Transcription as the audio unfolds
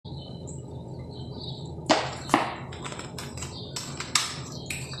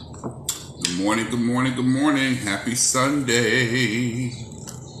morning, good morning, good morning. Happy Sunday.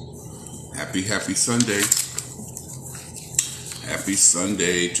 Happy Sunday. Happy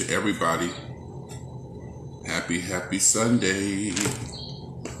Sunday to everybody. Happy Sunday.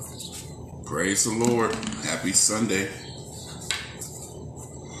 Praise the Lord. Happy Sunday.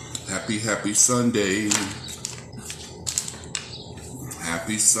 Happy Sunday.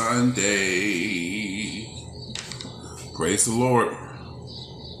 Happy Sunday. Praise the Lord.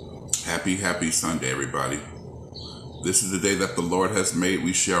 Happy Sunday, everybody. This is the day that the Lord has made.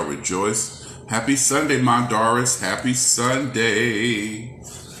 We shall rejoice. Happy Sunday, my Doris. Happy Sunday.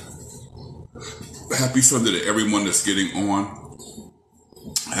 Happy Sunday to everyone that's getting on.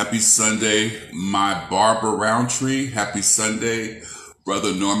 Happy Sunday, my Barbara Roundtree. Happy Sunday,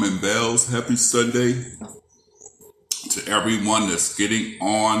 Brother Norman Bells. Happy Sunday to everyone that's getting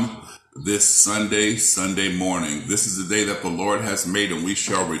on this Sunday morning. This is the day that the Lord has made, and we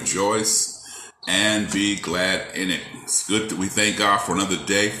shall rejoice and be glad in it. It's good that we thank God for another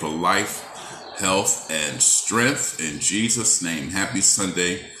day, for life, health, and strength. In Jesus' name, happy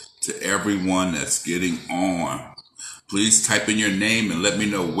Sunday to everyone that's getting on. Please type in your name and let me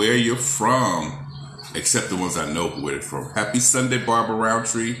know where you're from, except the ones I know where they're from. Happy Sunday, Barbara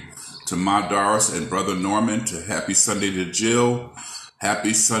Roundtree, to my Doris and Brother Norman, to happy Sunday to Jill.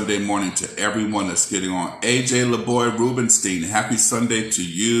 Happy Sunday morning to everyone that's getting on. AJ LeBoy Rubenstein, happy Sunday to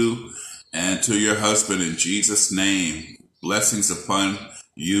you and to your husband in Jesus' name. Blessings upon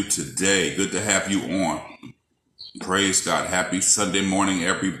you today. Good to have you on. Praise God. Happy Sunday morning,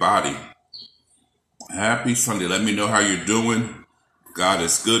 everybody. Happy Sunday. Let me know how you're doing. God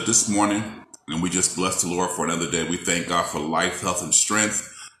is good this morning, and we just bless the Lord for another day. We thank God for life, health, and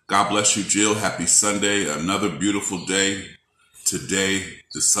strength. God bless you, Jill. Happy Sunday. Another beautiful day. Today,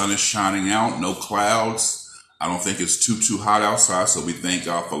 the sun is shining out, no clouds. I don't think it's too hot outside, so we thank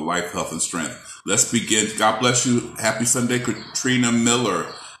God for life, health, and strength. Let's begin. God bless you. Happy Sunday, Katrina Miller.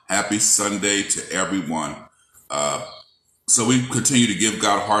 Happy Sunday to everyone. So we continue to give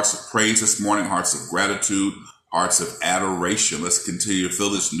God hearts of praise this morning, hearts of gratitude, hearts of adoration. Let's continue to fill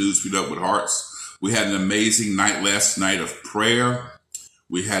this news feed up with hearts. We had an amazing night last night of prayer.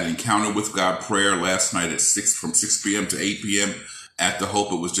 We had Encounter with God prayer last night at from 6 p.m. to 8 p.m. at the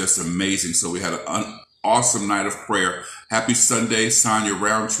Hope. It was just amazing. So we had an awesome night of prayer. Happy Sunday, Sonia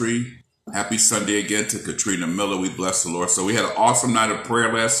Roundtree. Happy Sunday again to Katrina Miller. We bless the Lord. So we had an awesome night of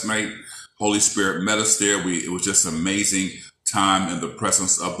prayer last night. Holy Spirit met us there. It was just an amazing time in the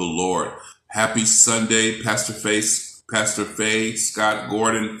presence of the Lord. Happy Sunday, Pastor Faye, Scott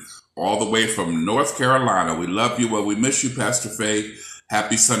Gordon, all the way from North Carolina. We love you. Well, we miss you, Pastor Faye.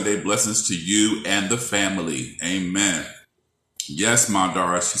 Happy Sunday. Blessings to you and the family. Amen. Yes, my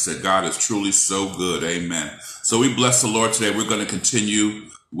Doris. She said, God is truly so good. Amen. So we bless the Lord today. We're going to continue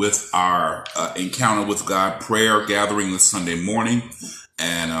with our Encounter with God prayer gathering this Sunday morning.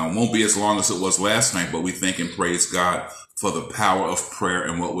 And won't be as long as it was last night, but we thank and praise God for the power of prayer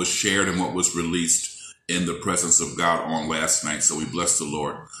and what was shared and what was released in the presence of God on last night. So we bless the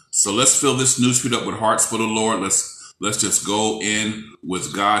Lord. So let's fill this newsfeed up with hearts for the Lord. Let's just go in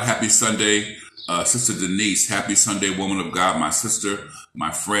with God. Happy Sunday, Sister Denise. Happy Sunday, woman of God, my sister,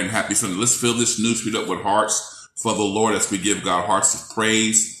 my friend. Happy Sunday. Let's fill this newsfeed up with hearts for the Lord as we give God hearts of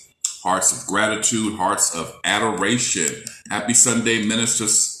praise, hearts of gratitude, hearts of adoration. Happy Sunday, Minister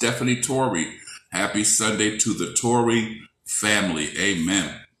Stephanie Torrey. Happy Sunday to the Torrey family.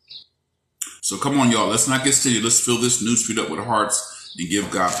 Amen. So come on, y'all. Let's not get silly. Let's fill this newsfeed up with hearts and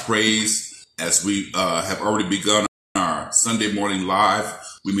give God praise as we have already begun our Sunday morning live.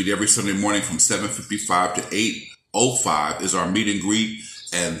 We meet every Sunday morning from 7:55 to 8:05 is our meet and greet.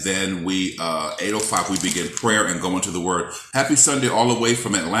 And then 8:05, we begin prayer and go into the word. Happy Sunday all the way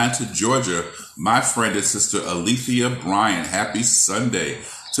from Atlanta, Georgia. My friend and sister, Alethea Bryant. Happy Sunday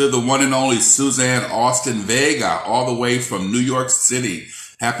to the one and only Suzanne Austin Vega, all the way from New York City.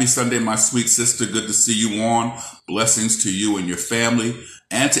 Happy Sunday, my sweet sister. Good to see you on. Blessings to you and your family.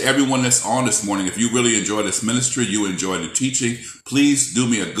 And to everyone that's on this morning, if you really enjoy this ministry, you enjoy the teaching, please do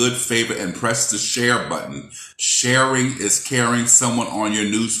me a good favor and press the share button. Sharing is caring. Someone on your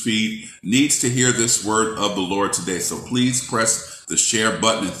news feed needs to hear this word of the Lord today. So please press the share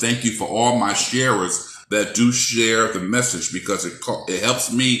button. And thank you for all my sharers that do share the message, because it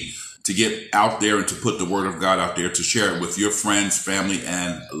helps me to get out there and to put the word of God out there, to share it with your friends, family,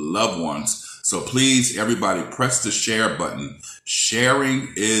 and loved ones. So please, everybody, press the share button.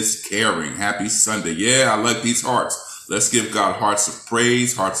 Sharing is caring. Happy Sunday. Yeah, I like these hearts. Let's give God hearts of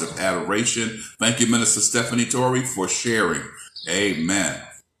praise, hearts of adoration. Thank you, Minister Stephanie Torrey, for sharing. Amen.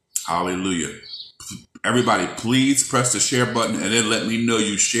 Hallelujah. Everybody, please press the share button and then let me know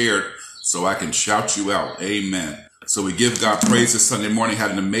you shared so I can shout you out. Amen. So we give God praise this Sunday morning.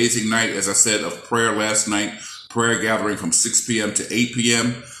 Had an amazing night, as I said, of prayer last night. Prayer gathering from 6 p.m. to 8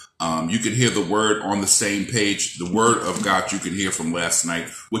 p.m. You can hear the word on the same page. The word of God you can hear from last night,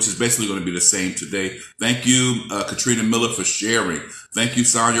 which is basically going to be the same today. Thank you, Katrina Miller, for sharing. Thank you,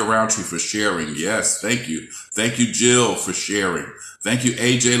 Sonia Roundtree, for sharing. Yes, thank you. Thank you, Jill, for sharing. Thank you,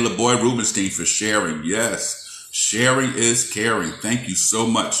 AJ LeBoy Rubenstein, for sharing. Yes, sharing is caring. Thank you so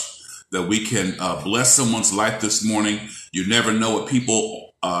much that we can bless someone's life this morning. You never know what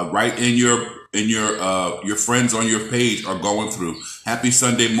people right in your friends on your page are going through. Happy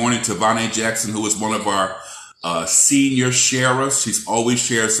Sunday morning to Vonnie Jackson, who is one of our senior sharers. She's always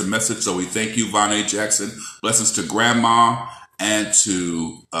shares the message, so we thank you, Vonnie Jackson. Blessings to Grandma and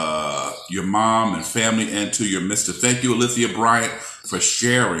to your mom and family and to your mister. Thank you, Alithia Bryant, for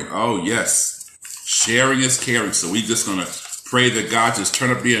sharing. Oh, yes. Sharing is caring. So we're just going to pray that God just turn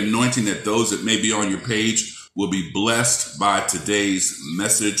up the anointing, that those that may be on your page will be blessed by today's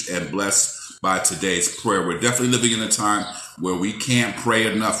message and blessed by today's prayer. We're definitely living in a time where we can't pray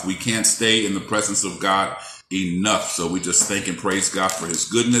enough. We can't stay in the presence of God enough. So we just thank and praise God for his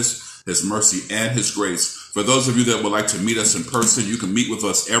goodness, his mercy, and his grace. For those of you that would like to meet us in person, you can meet with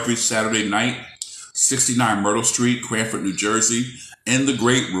us every Saturday night, 69 Myrtle Street, Cranford, New Jersey, in the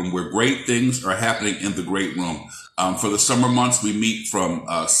Great Room, where great things are happening in the Great Room. For the summer months, we meet from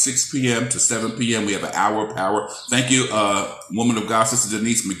 6 p.m. to 7 p.m. We have an hour of power. Thank you, woman of God, Sister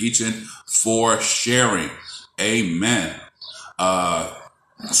Denise McGeechan, for sharing. Amen.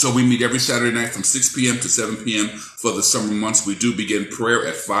 So we meet every Saturday night from 6 p.m. to 7 p.m. for the summer months. We do begin prayer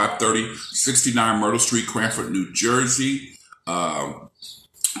at 5:30, 69 Myrtle Street, Cranford, New Jersey.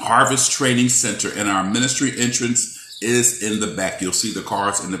 Harvest Training Center, and our ministry entrance is in the back. You'll see the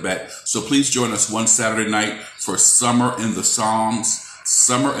cars in the back. So please join us one Saturday night for Summer in the Psalms.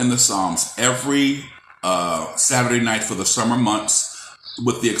 Summer in the Psalms every Saturday night for the summer months,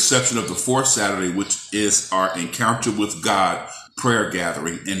 with the exception of the fourth Saturday, which is our Encounter with God prayer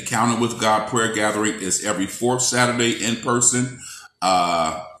gathering. Encounter with God prayer gathering is every fourth Saturday in person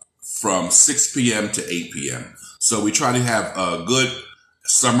from 6 p.m. to 8 p.m. So we try to have a good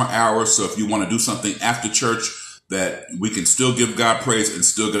summer hours. So if you want to do something after church, that we can still give God praise and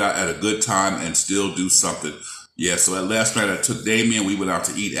still get out at a good time and still do something. Yeah, so at last night I took Damien. We went out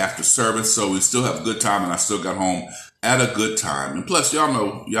to eat after service, so we still have a good time, and I still got home at a good time. And plus, y'all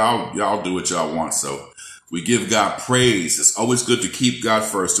know, y'all do what y'all want, so we give God praise. It's always good to keep God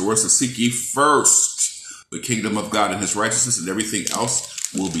first. The word says, seek ye first the kingdom of God and his righteousness, and everything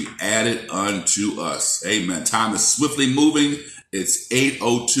else will be added unto us. Amen. Time is swiftly moving. It's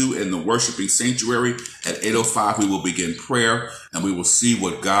 8:02 in the worshiping sanctuary. At 8:05, we will begin prayer, and we will see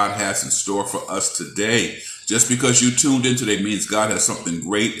what God has in store for us today. Just because you tuned in today means God has something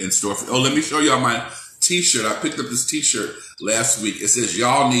great in store for you. Oh, let me show y'all my t-shirt. I picked up this t-shirt last week. It says,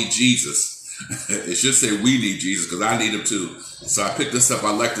 y'all need Jesus. It should say we need Jesus, because I need him too. So I picked this up.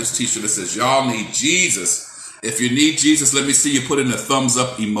 I like this t-shirt. It says, y'all need Jesus. If you need Jesus, let me see you put in a thumbs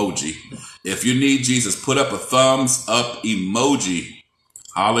up emoji. If you need Jesus, put up a thumbs up emoji.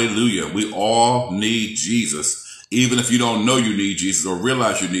 Hallelujah. We all need Jesus. Even if you don't know you need Jesus or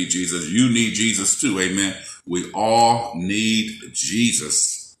realize you need Jesus too. Amen. We all need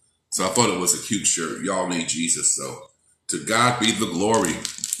Jesus. So I thought it was a cute shirt. Y'all need Jesus. So to God be the glory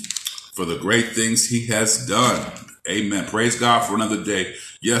for the great things he has done. Amen. Praise God for another day.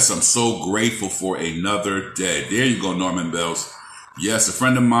 Yes, I'm so grateful for another day. There you go, Norman Bells. Yes, a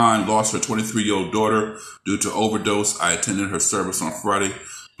friend of mine lost her 23-year-old daughter due to overdose. I attended her service on Friday.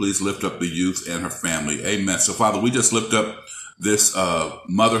 Please lift up the youth and her family. Amen. So, Father, we just lift up this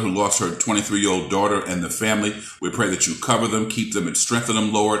mother who lost her 23-year-old daughter and the family. We pray that you cover them, keep them, and strengthen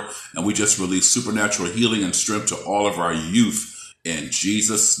them, Lord. And we just release supernatural healing and strength to all of our youth. In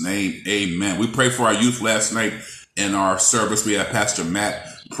Jesus' name, amen. We prayed for our youth last night in our service. We had Pastor Matt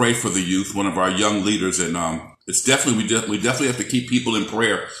pray for the youth, one of our young leaders. And it's definitely, we definitely have to keep people in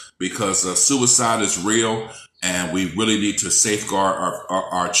prayer, because suicide is real. And we really need to safeguard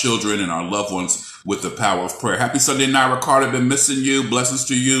our children and our loved ones with the power of prayer. Happy Sunday, Naira Carter. Been missing you. Blessings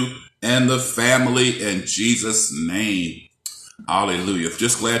to you and the family in Jesus' name. Hallelujah.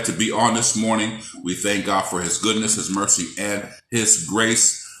 Just glad to be on this morning. We thank God for his goodness, his mercy, and his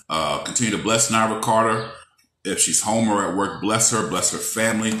grace. Continue to bless Naira Carter. If she's home or at work, bless her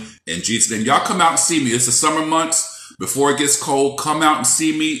family in Jesus' name. Y'all come out and see me. It's the summer months. Before it gets cold, come out and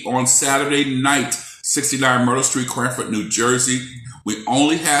see me on Saturday night, 69 Myrtle Street, Cranford, New Jersey. We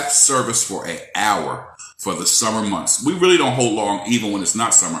only have service for an hour. for the summer months. We really don't hold long even when it's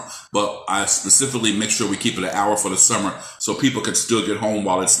not summer, but I specifically make sure we keep it an hour for the summer so people can still get home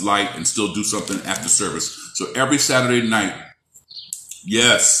while it's light and still do something after service. So every Saturday night,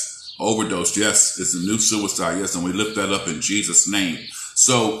 yes, overdose, yes, it's a new suicide, yes, and we lift that up in Jesus' name.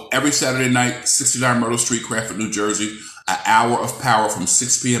 So every Saturday night, 69 Myrtle Street, Cranford, New Jersey, an hour of power from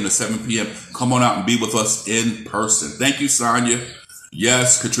 6 p.m. to 7 p.m. Come on out and be with us in person. Thank you, Sonia.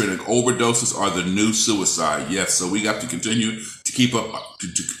 Yes, Katrina, overdoses are the new suicide. Yes, so we got to continue to keep up,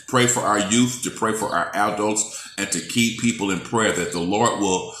 to pray for our youth, to pray for our adults, and to keep people in prayer that the Lord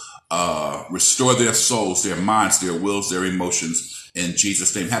will restore their souls, their minds, their wills, their emotions in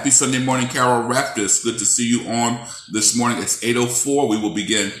Jesus' name. Happy Sunday morning, Carol Raptis. Good to see you on this morning. It's 8:04. We will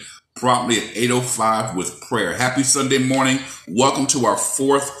begin promptly at 8:05 with prayer. Happy Sunday morning. Welcome to our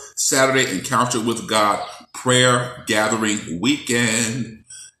fourth Saturday Encounter with God prayer gathering weekend.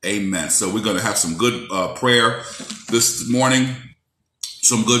 Amen. So we're going to have some good prayer this morning,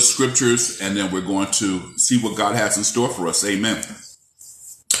 some good scriptures, and then we're going to see what God has in store for us. Amen.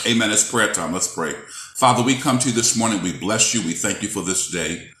 Amen. It's prayer time. Let's pray. Father, we come to you this morning. We bless you. We thank you for this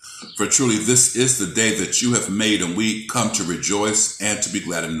day. For truly, this is the day that you have made, and we come to rejoice and to be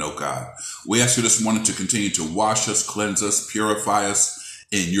glad and know, God. We ask you this morning to continue to wash us, cleanse us, purify us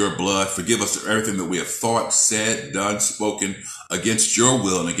in your blood. Forgive us for everything that we have thought, said, done, spoken against your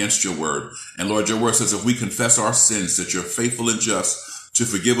will and against your word. And Lord, your word says if we confess our sins, that you're faithful and just to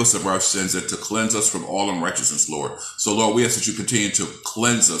forgive us of our sins and to cleanse us from all unrighteousness, Lord. So, Lord, we ask that you continue to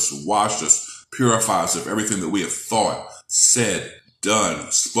cleanse us, wash us, purify us of everything that we have thought, said,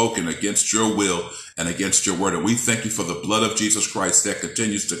 done, spoken against your will and against your word. And we thank you for the blood of Jesus Christ that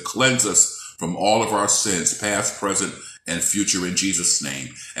continues to cleanse us from all of our sins, past, present, and future, in Jesus' name.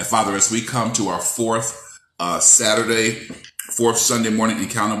 And Father, as we come to our fourth Sunday morning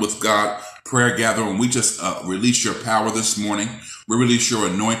encounter with God prayer gathering, we just release your power this morning. We release your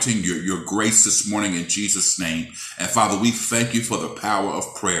anointing, your grace this morning in Jesus' name. And Father, we thank you for the power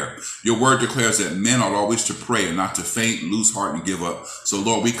of prayer. Your word declares that men ought always to pray and not to faint, lose heart, and give up. So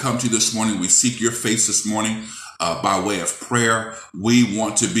Lord, we come to you this morning. We seek your face this morning by way of prayer. We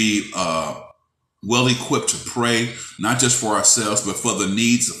want to be well equipped to pray, not just for ourselves, but for the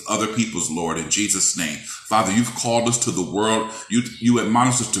needs of other people's, Lord, in Jesus' name. Father, you've called us to the world. You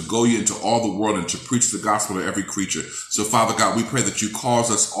admonish us to go ye into all the world and to preach the gospel to every creature. So, Father God, we pray that you cause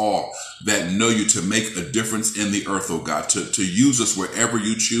us all that know you to make a difference in the earth, oh God, to use us wherever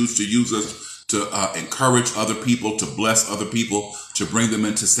you choose to use us, to encourage other people, to bless other people, to bring them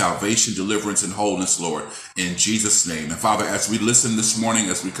into salvation, deliverance, and wholeness, Lord, in Jesus' name. And Father, as we listen this morning,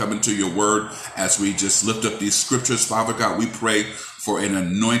 as we come into your word, as we just lift up these scriptures, Father God, we pray for an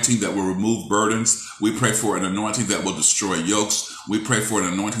anointing that will remove burdens. We pray for an anointing that will destroy yokes. We pray for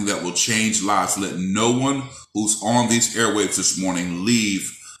an anointing that will change lives. Let no one who's on these airwaves this morning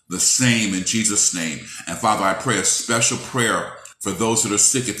leave the same in Jesus' name. And Father, I pray a special prayer for those that are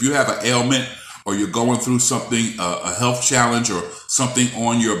sick. If you have an ailment or you're going through something, a health challenge or something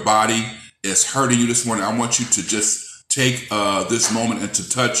on your body is hurting you this morning, I want you to just take this moment and to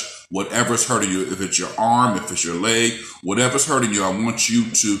touch whatever's hurting you. If it's your arm, if it's your leg, whatever's hurting you, I want you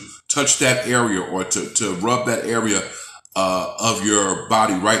to touch that area or to rub that area of your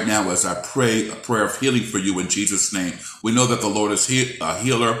body right now as I pray a prayer of healing for you in Jesus' name. We know that the Lord is a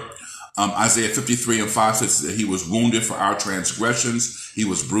healer. Isaiah 53:5 says that he was wounded for our transgressions. He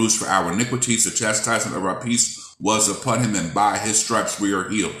was bruised for our iniquities. The chastisement of our peace was upon him, and by his stripes we are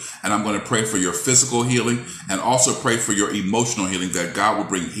healed. And I'm going to pray for your physical healing and also pray for your emotional healing, that God will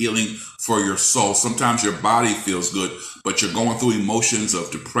bring healing for your soul. Sometimes your body feels good, but you're going through emotions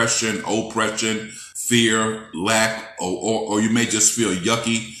of depression, oppression, fear, lack, or you may just feel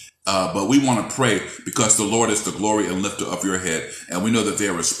yucky. But we want to pray because the Lord is the glory and lifter of your head. And we know that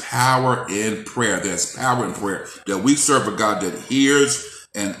there is power in prayer. There's power in prayer, that we serve a God that hears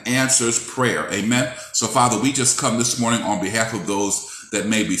and answers prayer. Amen. So Father, we just come this morning on behalf of those that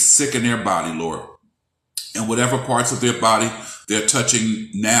may be sick in their body, Lord, and whatever parts of their body they're touching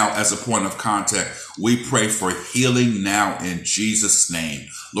now as a point of contact. We pray for healing now in Jesus' name.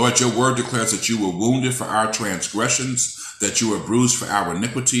 Lord, your word declares that you were wounded for our transgressions, that you were bruised for our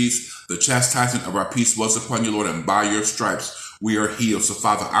iniquities. The chastisement of our peace was upon you, Lord, and by your stripes we are healed. So,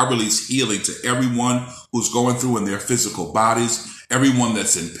 Father, I release healing to everyone who's going through in their physical bodies, everyone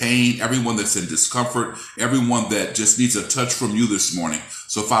that's in pain, everyone that's in discomfort, everyone that just needs a touch from you this morning.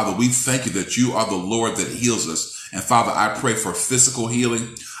 So, Father, we thank you that you are the Lord that heals us. And, Father, I pray for physical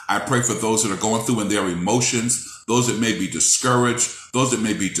healing. I pray for those that are going through in their emotions, those that may be discouraged, those that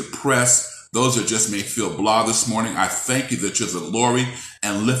may be depressed, those that just may feel blah this morning. I thank you that you're the glory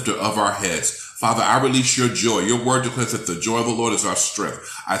and lifter of our heads. Father, I release your joy. Your word declares that the joy of the Lord is our strength.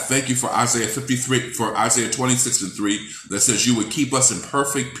 I thank you for Isaiah 53, for Isaiah 26:3, that says you would keep us in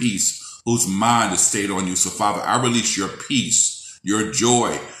perfect peace, whose mind is stayed on you. So Father, I release your peace, your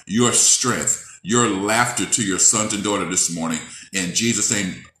joy, your strength, your laughter to your sons and daughter this morning. In Jesus'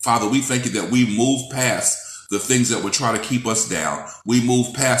 name, Father, we thank you that we move past the things that would try to keep us down. We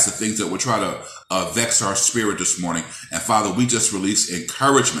move past the things that would try to vex our spirit this morning. And Father, we just release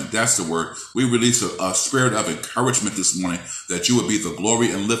encouragement. That's the word. We release a spirit of encouragement this morning, that you would be the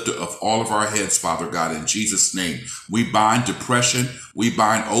glory and lifter of all of our heads, Father God, in Jesus' name. We bind depression. We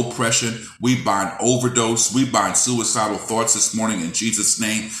bind oppression. We bind overdose. We bind suicidal thoughts this morning in Jesus'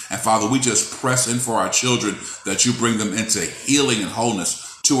 name. And Father, we just press in for our children, that you bring them into healing and wholeness.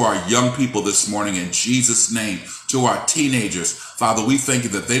 To our young people this morning in Jesus' name, to our teenagers, Father, we thank you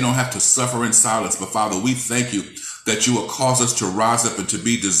that they don't have to suffer in silence, but Father, we thank you that you will cause us to rise up and to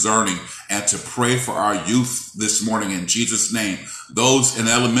be discerning and to pray for our youth this morning in Jesus' name. Those in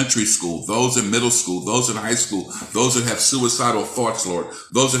elementary school, those in middle school, those in high school, those that have suicidal thoughts, Lord,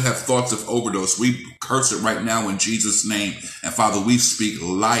 those that have thoughts of overdose, we curse it right now in Jesus' name. And Father, we speak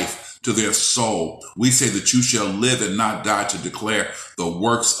life to their soul. We say that you shall live and not die to declare the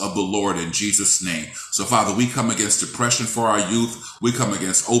works of the Lord in Jesus' name. So Father, we come against depression for our youth. We come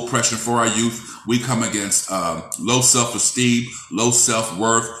against oppression for our youth. We come against low self-esteem, low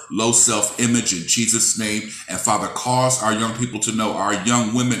self-worth, low self-image in Jesus' name. And Father, cause our young people to know, our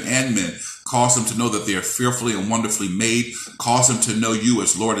young women and men, cause them to know that they are fearfully and wonderfully made. Cause them to know you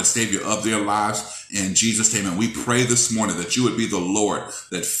as Lord and Savior of their lives in Jesus' name. And we pray this morning that you would be the Lord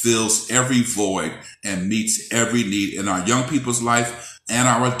that fills every void and meets every need in our young people's life and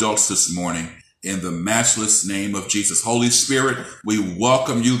our adults this morning, in the matchless name of Jesus. Holy Spirit, we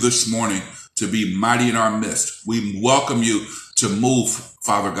welcome you this morning to be mighty in our midst. We welcome you to move,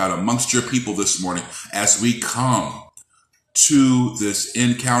 Father God, amongst your people this morning as we come to this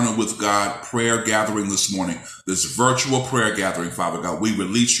encounter with God prayer gathering this morning, this virtual prayer gathering, Father God. We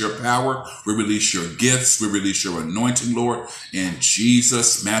release your power. We release your gifts. We release your anointing, Lord, in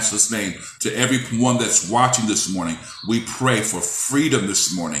Jesus' matchless name. To everyone that's watching this morning, we pray for freedom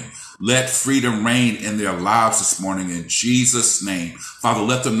this morning. Let freedom reign in their lives this morning in Jesus' name. Father,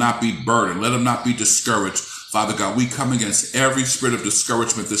 let them not be burdened. Let them not be discouraged. Father God, we come against every spirit of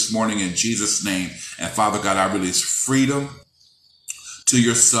discouragement this morning in Jesus' name. And Father God, I release freedom to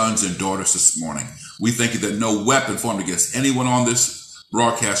your sons and daughters this morning. We thank you that no weapon formed against anyone on this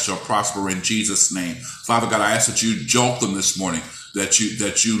broadcast shall prosper in Jesus' name. Father God, I ask that you jolt them this morning, that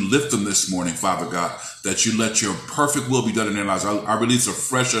you lift them this morning, Father God, that you let your perfect will be done in their lives. I release a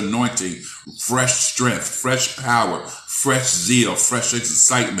fresh anointing, fresh strength, fresh power, fresh zeal, fresh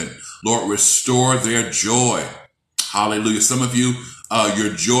excitement. Lord, restore their joy. Hallelujah. Some of you,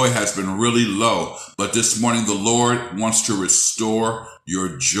 your joy has been really low, but this morning the Lord wants to restore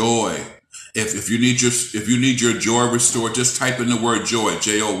your joy. If you need your joy restored, just type in the word joy,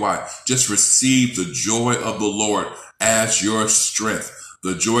 J-O-Y. Just receive the joy of the Lord as your strength.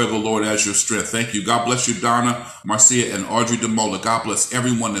 The joy of the Lord as your strength. Thank you. God bless you, Donna, Marcia, and Audrey DeMola. God bless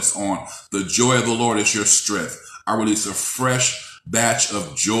everyone that's on. The joy of the Lord is your strength. I release a fresh batch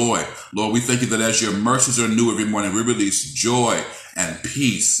of joy. Lord, we thank you that as your mercies are new every morning, we release joy and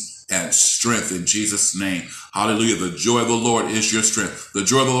peace and strength in Jesus' name. Hallelujah. The joy of the Lord is your strength. The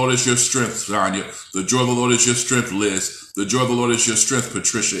joy of the Lord is your strength, Tanya. The joy of the Lord is your strength, Liz. The joy of the Lord is your strength,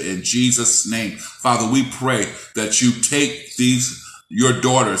 Patricia. In Jesus' name, Father, we pray that you take your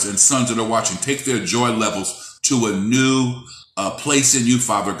daughters and sons that are watching, take their joy levels to a new place in you,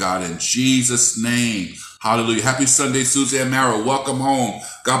 Father God, in Jesus' name. Hallelujah. Happy Sunday, Suzanne Marrow. Welcome home.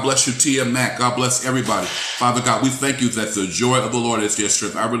 God bless you, Tia Mack. God bless everybody. Father God, we thank you that the joy of the Lord is their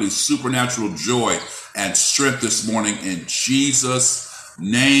strength. I release supernatural joy and strength this morning in Jesus'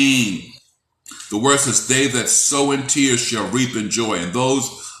 name. The word says, they that sow in tears shall reap in joy. And those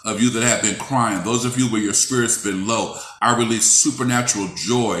of you that have been crying, those of you where your spirit's been low, I release supernatural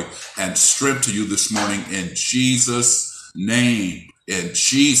joy and strength to you this morning in Jesus' name. In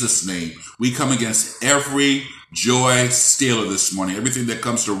Jesus' name, we come against every joy stealer this morning. Everything that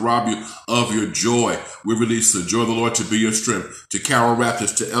comes to rob you of your joy. We release the joy of the Lord to be your strength. To Carol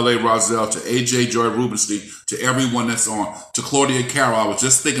Raptors, to L.A. Roselle, to A.J. Joy Rubenstein, to everyone that's on. To Claudia Carroll, I was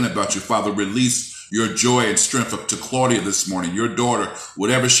just thinking about you, Father. Release your joy and strength up to Claudia this morning, your daughter,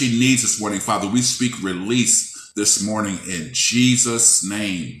 whatever she needs this morning, Father. We speak release this morning in Jesus'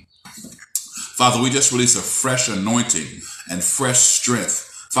 name. Father, we just release a fresh anointing and fresh strength.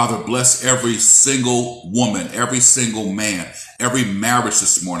 Father, bless every single woman, every single man, every marriage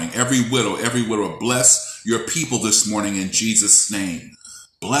this morning, every widow. Bless your people this morning in Jesus' name.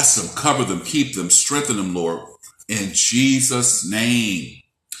 Bless them, cover them, keep them, strengthen them, Lord, in Jesus' name.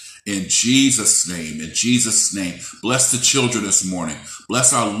 In Jesus' name, in Jesus' name. Bless the children this morning.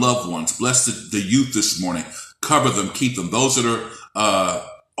 Bless our loved ones. Bless the youth this morning. Cover them, keep them. Those that are,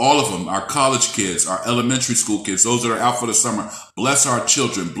 all of them, our college kids, our elementary school kids, those that are out for the summer. Bless our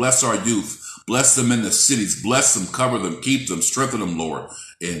children. Bless our youth. Bless them in the cities. Bless them, cover them, keep them, strengthen them, Lord.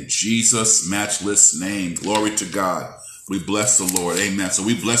 In Jesus' matchless name. Glory to God. We bless the Lord. Amen. So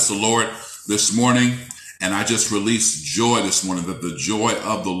we bless the Lord this morning. And I just released joy this morning, that the joy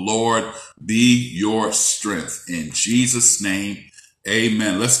of the Lord be your strength. In Jesus' name,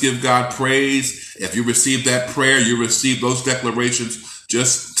 amen. Let's give God praise. If you received that prayer, you received those declarations,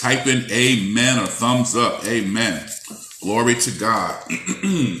 just type in amen or thumbs up. Amen. Glory to God.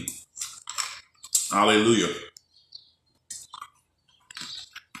 Hallelujah.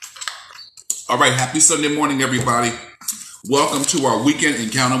 All right. Happy Sunday morning, everybody. Welcome to our Weekend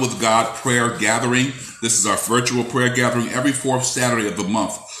Encounter with God prayer gathering. This is our virtual prayer gathering. Every fourth Saturday of the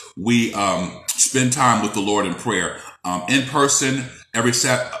month, we spend time with the Lord in prayer. In person,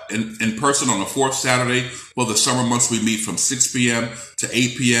 in person on the fourth Saturday. For the summer months, we meet from 6 p.m. to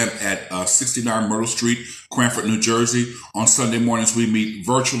 8 p.m. at 69 Myrtle Street, Cranford, New Jersey. On Sunday mornings, we meet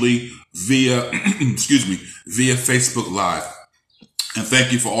virtually via, via Facebook Live. And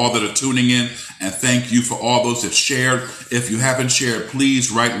thank you for all that are tuning in. And thank you for all those that shared. If you haven't shared,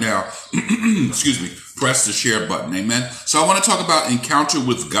 please right now, press the share button. Amen. So I want to talk about encounter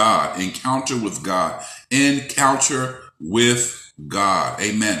with God. Encounter with God. Encounter with God.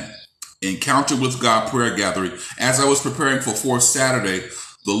 Amen. Encounter with God prayer gathering. As I was preparing for fourth Saturday,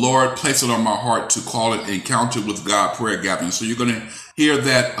 the Lord placed it on my heart to call it Encounter with God prayer gathering. So you're going to hear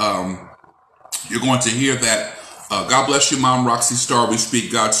that. God bless you, Mom Roxy Starr. We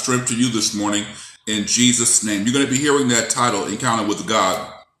speak God's strength to you this morning in Jesus' name. You're going to be hearing that title, Encounter with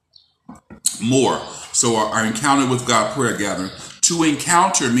God, more. So our Encounter with God prayer gathering. To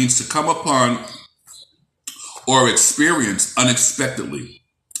encounter means to come upon or experience unexpectedly.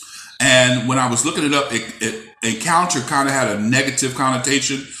 And when I was looking it up, encounter kind of had a negative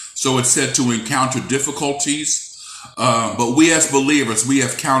connotation. So it said to encounter difficulties. But we as believers, we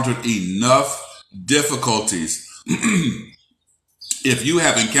have countered enough difficulties. If you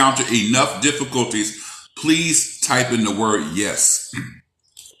have encountered enough difficulties, please type in the word yes.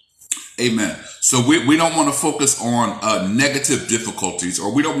 Amen. So we don't want to focus on negative difficulties,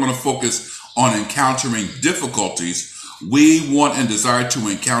 or we don't want to focus on encountering difficulties. We want and desire to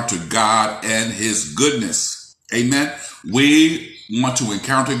encounter God and his goodness. Amen. We want to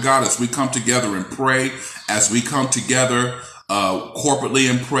encounter God as we come together and pray, as we come together corporately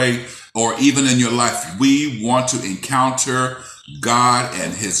and pray, or even in your life. We want to encounter God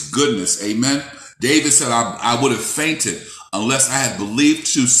and his goodness. Amen. David said, I would have fainted unless I had believed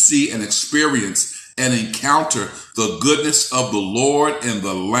to see and experience and encounter the goodness of the Lord in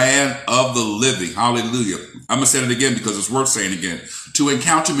the land of the living. Hallelujah. I'm going to say it again because it's worth saying again. To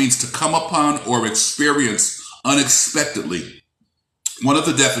encounter means to come upon or experience unexpectedly. One of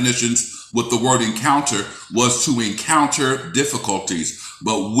the definitions with the word encounter was to encounter difficulties,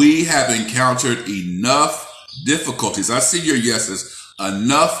 but we have encountered enough difficulties. I see your yeses.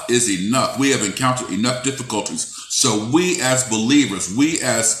 Enough is enough. We have encountered enough difficulties. So we as believers, we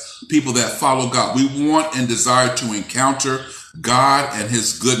as people that follow God, we want and desire to encounter God and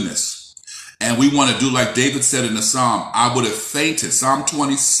his goodness. And we want to do like David said in the Psalm, I would have fainted. Psalm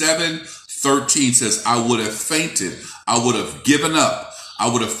 27:13 says, I would have fainted. I would have given up. I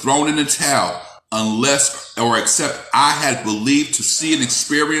would have thrown in the towel unless or except I had believed to see and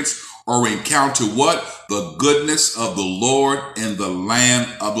experience or encounter what? The goodness of the Lord in the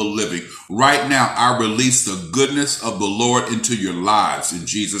land of the living. Right now, I release the goodness of the Lord into your lives in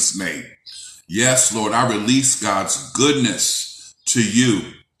Jesus' name. Yes, Lord, I release God's goodness to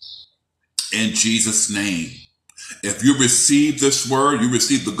you in Jesus' name. If you receive this word, you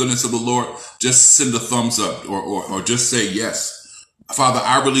receive the goodness of the Lord, just send a thumbs up or just say yes. Father,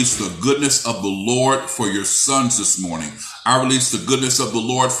 I release the goodness of the Lord for your sons this morning. I release the goodness of the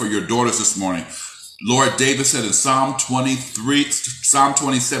Lord for your daughters this morning. Lord, David said in Psalm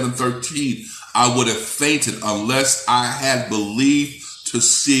 27:13, I would have fainted unless I had believed to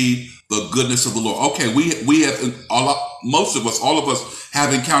see the goodness of the Lord. Okay, we have, most of us, all of us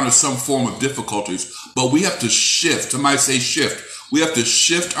have encountered some form of difficulties, but we have to shift. Somebody say shift. We have to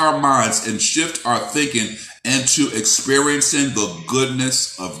shift our minds and shift our thinking into experiencing the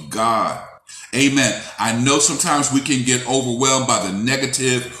goodness of God. Amen. I know sometimes we can get overwhelmed by the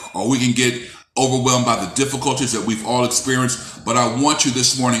negative, or we can get overwhelmed by the difficulties that we've all experienced, But I want you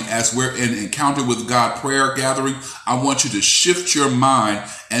this morning, as we're in Encounter with God prayer gathering, I want you to shift your mind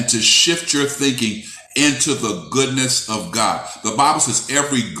and to shift your thinking into the goodness of God. The Bible says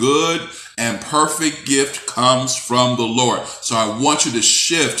every good and perfect gift comes from the Lord. So I want you to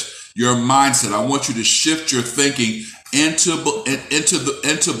shift your mindset. I want you to shift your thinking into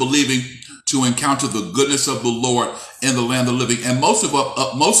believing to encounter the goodness of the Lord in the land of the living. And most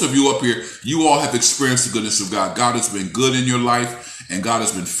of you up here, you all have experienced the goodness of God. God has been good in your life, and God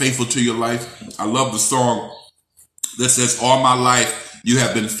has been faithful to your life. I love the song that says, all my life you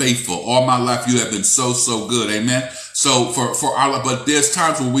have been faithful. All my life you have been so, so good. Amen. So for our life, but there's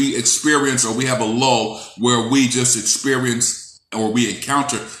times when we experience, or we have a lull where we just experience, or we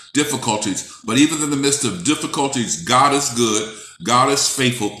encounter difficulties. But even in the midst of difficulties, God is good. God is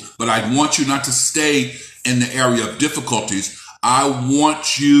faithful. But I want you not to stay in the area of difficulties. I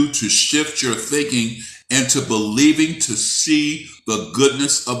want you to shift your thinking into believing to see the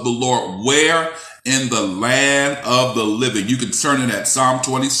goodness of the Lord. Where? In the land of the living. You can turn it at Psalm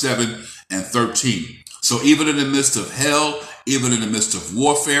 27 and 13. So even in the midst of hell, even in the midst of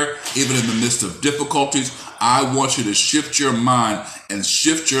warfare, even in the midst of difficulties, I want you to shift your mind and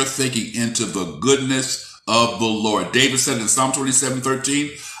shift your thinking into the goodness of the Lord. David said in Psalm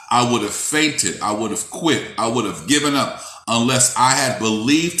 27:13, I would have fainted, I would have quit, I would have given up unless I had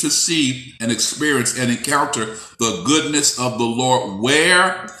believed to see and experience and encounter the goodness of the Lord.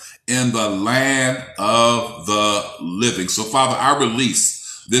 Where? In the land of the living. So Father, I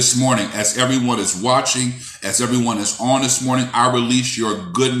release this morning, as everyone is watching, as everyone is on this morning, I release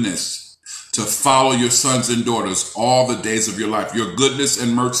your goodness to follow your sons and daughters all the days of your life. Your goodness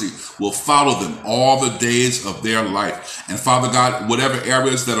and mercy will follow them all the days of their life. And Father God, whatever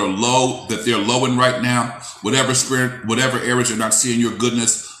areas that are low, that they're low in right now, whatever areas you're not seeing your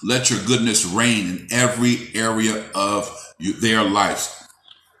goodness, let your goodness reign in every area of their lives.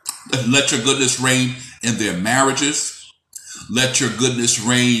 Let your goodness reign in their marriages. Let your goodness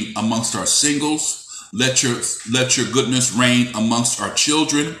reign amongst our singles. Let your goodness reign amongst our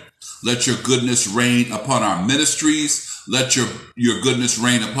children. Let your goodness reign upon our ministries. Let your goodness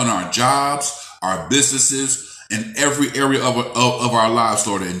reign upon our jobs, our businesses, and every area of our lives,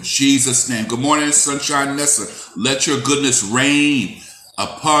 Lord, in Jesus' name. Good morning, Sunshine Nessa. Let your goodness reign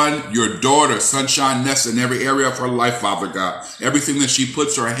upon your daughter, Sunshine Nessa, in every area of her life, Father God. Everything that she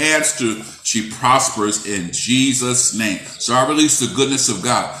puts her hands to, she prospers in Jesus' name. So I release the goodness of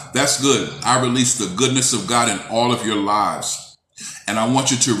God. That's good. I release the goodness of God in all of your lives. And I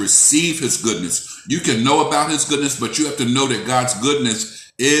want you to receive his goodness. You can know about his goodness, but you have to know that God's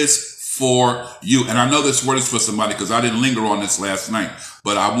goodness is for you. And I know this word is for somebody because I didn't linger on this last night.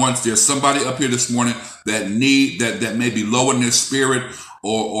 But there's somebody up here this morning that may be low in their spirit,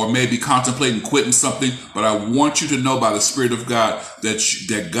 or maybe contemplating quitting something. But I want you to know by the Spirit of God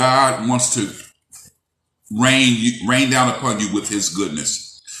that God wants to rain down upon you with his goodness.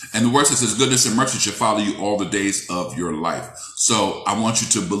 And the word says his goodness and mercy shall follow you all the days of your life. So I want you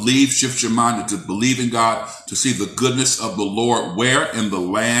to believe, shift your mind to believe in God, to see the goodness of the Lord. Where? In the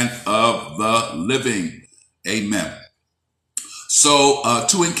land of the living. Amen. So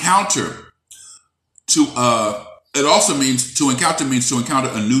to encounter, it also means to encounter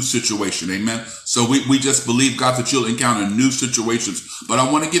a new situation. Amen. So we just believe, God, that you'll encounter new situations. But I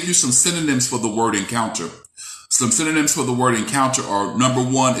want to give you some synonyms for the word encounter. Some synonyms for the word encounter are, number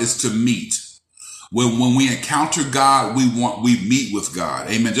one is to meet. When we encounter God, we meet with God.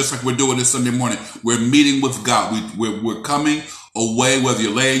 Amen. Just like we're doing this Sunday morning, we're meeting with God. We're coming away, whether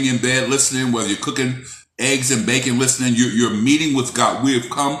you're laying in bed listening, whether you're cooking eggs and bacon listening, you're meeting with God. We have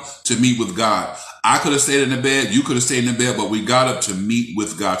come to meet with God. I could have stayed in the bed. You could have stayed in the bed, but we got up to meet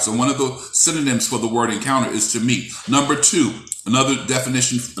with God. So one of the synonyms for the word encounter is to meet. Number two, another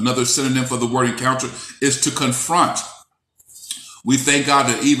synonym for the word encounter is to confront. We thank God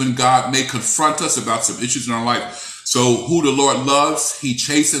that even God may confront us about some issues in our life. So who the Lord loves, he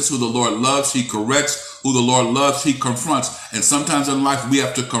chastens. Who the Lord loves, he corrects. Who the Lord loves, he confronts. And sometimes in life, we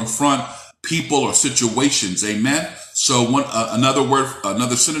have to confront people or situations. Amen. So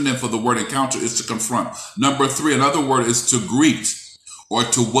another synonym for the word encounter is to confront. Number three, another word is to greet or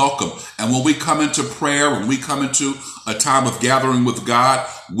to welcome. And when we come into prayer, when we come into a time of gathering with God,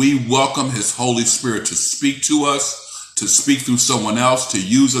 we welcome his Holy Spirit to speak to us, to speak through someone else, to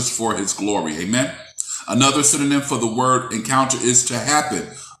use us for his glory. Amen. Another synonym for the word encounter is to happen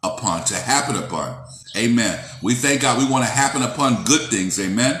upon, Amen. We thank God. We want to happen upon good things.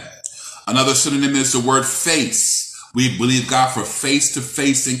 Amen. Another synonym is the word face. We believe God for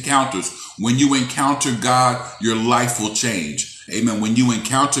face-to-face encounters. When you encounter God, your life will change. Amen. When you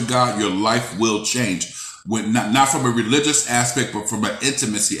encounter God, your life will change. When not from a religious aspect, but from an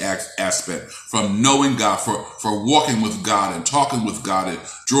intimacy aspect, from knowing God, for walking with God and talking with God and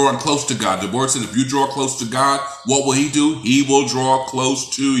drawing close to God. The word said, if you draw close to God, what will he do? He will draw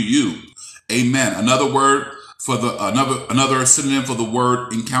close to you. Amen. Another word for another synonym for the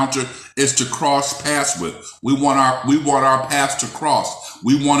word encounter is to cross paths with. We want our paths to cross.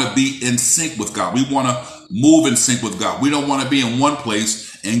 We want to be in sync with God. We want to move in sync with God. We don't want to be in one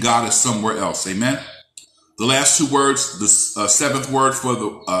place and God is somewhere else. Amen. The last two words, the seventh word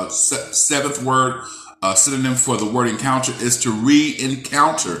synonym for the word encounter is to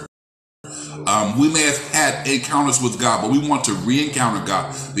re-encounter. We may have had encounters with God, but we want to re-encounter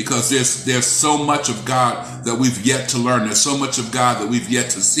God because there's so much of God that we've yet to learn. There's so much of God that we've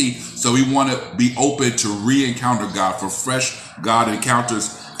yet to see. So we want to be open to re-encounter God for fresh God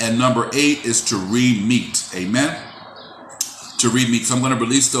encounters. And number 8 is to re-meet. Amen. To re-meet. So I'm going to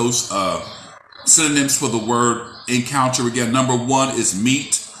release those synonyms for the word encounter again. Number 1 is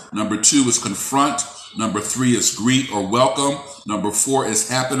meet. Number 2 is confront. Number 3 is greet or welcome. Number 4 is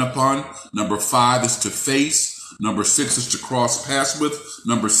happen upon. Number 5 is to face. Number 6 is to cross paths with.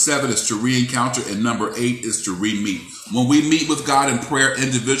 Number 7 is to re-encounter. And number 8 is to re-meet. When we meet with God in prayer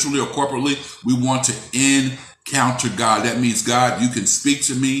individually or corporately, we want to encounter God. That means, God, you can speak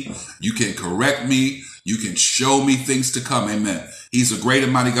to me. You can correct me. You can show me things to come. Amen. He's a great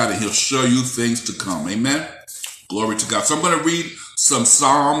and mighty God, and he'll show you things to come. Amen. Glory to God. So I'm going to read some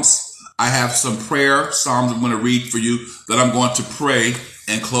Psalms. I have some prayer Psalms I'm going to read for you that I'm going to pray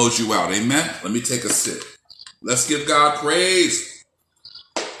and close you out. Amen. Let me take a sip. Let's give God praise.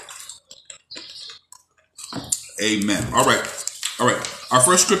 Amen. All right. All right. Our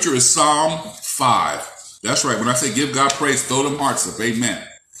first scripture is Psalm 5. That's right. When I say give God praise, throw them hearts up. Amen.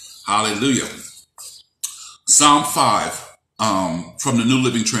 Hallelujah. Psalm 5 from the New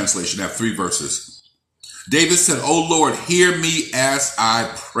Living Translation. I have 3 verses. David said, O Lord, hear me as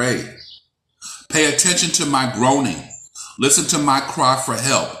I pray. Pay attention to my groaning. Listen to my cry for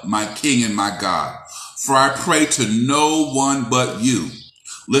help, my King and my God. For I pray to no one but you.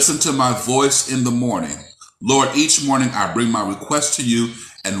 Listen to my voice in the morning. Lord, each morning I bring my request to you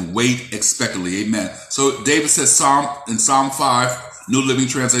and wait expectantly. Amen. So David says in Psalm 5, New Living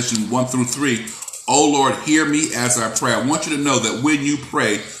Translation 1 through 3, O Lord, hear me as I pray. I want you to know that when you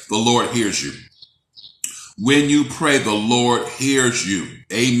pray, the Lord hears you. When you pray, the Lord hears you.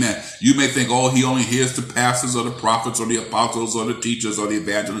 Amen. You may think, oh, he only hears the pastors or the prophets or the apostles or the teachers or the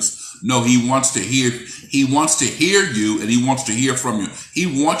evangelists. No, he wants to hear. He wants to hear you and he wants to hear from you.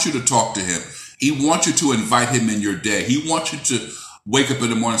 He wants you to talk to him. He wants you to invite him in your day. He wants you to wake up in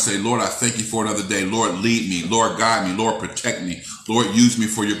the morning and say, Lord, I thank you for another day. Lord, lead me. Lord, guide me. Lord, protect me. Lord, use me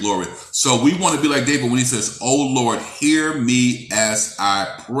for your glory. So we want to be like David when he says, oh, Lord, hear me as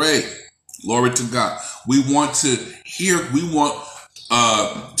I pray. Glory to God. We want to hear, we want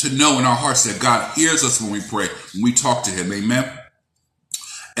to know in our hearts that God hears us when we pray, when we talk to him. Amen.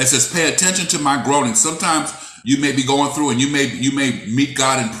 It says, pay attention to my groaning. Sometimes you may be going through and you may meet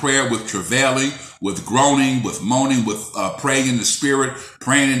God in prayer with travailing, with groaning, with moaning, with praying in the spirit,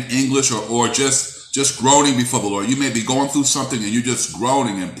 praying in English, or just groaning before the Lord. You may be going through something and you're just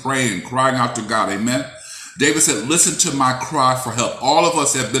groaning and praying, crying out to God. Amen. David said, listen to my cry for help. All of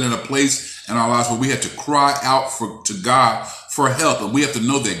us have been in a place in our lives where we had to cry out to God for help. And we have to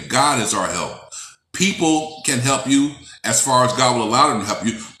know that God is our help. People can help you as far as God will allow them to help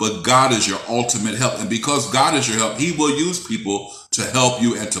you, but God is your ultimate help. And because God is your help, he will use people to help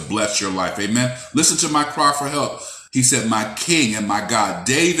you and to bless your life. Amen. Listen to my cry for help. He said, my King and my God.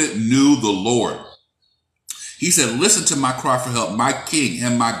 David knew the Lord. He said, listen to my cry for help, my King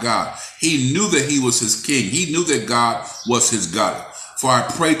and my God. He knew that he was his King. He knew that God was his God. For I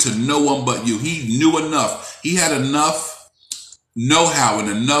pray to no one but you. He knew enough. He had enough know-how and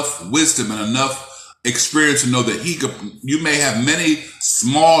enough wisdom and enough experience to know that you may have many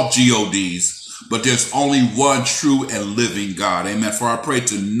small gods, but there's only one true and living God. Amen. For I pray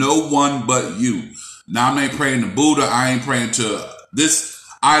to no one but you. Now I ain't praying to Buddha. I ain't praying to this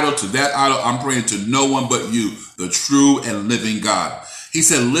idol, to that idol. I'm praying to no one but you, the true and living God. He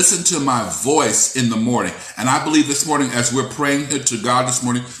said, listen to my voice in the morning. And I believe this morning, as we're praying to God this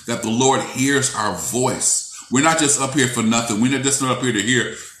morning, that the Lord hears our voice. We're not just up here for nothing. We're not just up here to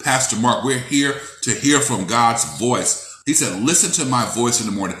hear Pastor Mark. We're here to hear from God's voice. He said, listen to my voice in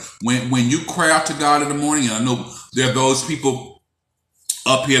the morning. When you cry out to God in the morning, and I know there are those people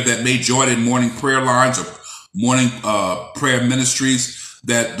up here that may join in morning prayer lines or morning prayer ministries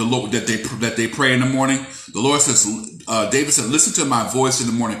that the Lord that they pray in the morning. The Lord says, David said, listen to my voice in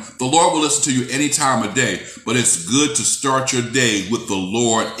the morning. The Lord will listen to you any time of day, but it's good to start your day with the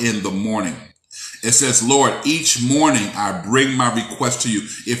Lord in the morning. It says, Lord, each morning I bring my request to you.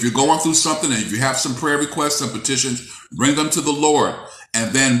 If you're going through something and if you have some prayer requests, some petitions, bring them to the Lord.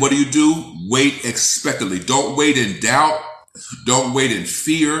 And then what do? Wait expectantly. Don't wait in doubt. Don't wait in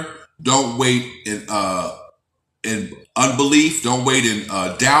fear. Don't wait in unbelief. Don't wait in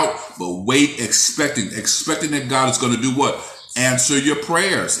doubt, but wait expecting that God is going to do what? Answer your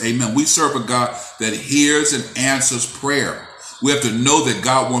prayers. Amen. We serve a God that hears and answers prayer. We have to know that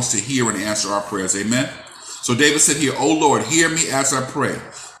God wants to hear and answer our prayers. Amen. So David said here, "O Lord, hear me as I pray.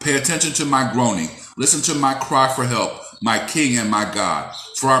 Pay attention to my groaning. Listen to my cry for help, my King and my God.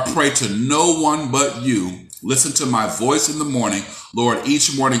 For I pray to no one but you. Listen to my voice in the morning. Lord,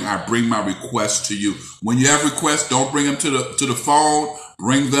 each morning I bring my requests to you." When you have requests, don't bring them to the phone.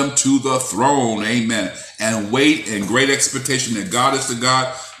 Bring them to the throne. Amen. And wait in great expectation that God is the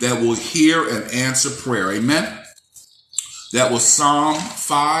God that will hear and answer prayer. Amen. That was Psalm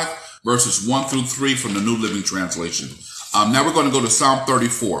 5, verses 1 through 3 from the New Living Translation. Now we're going to go to Psalm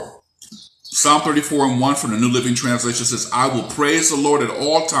 34. Psalm 34 and 1 from the New Living Translation says, "I will praise the Lord at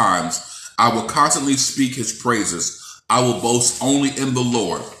all times. I will constantly speak his praises. I will boast only in the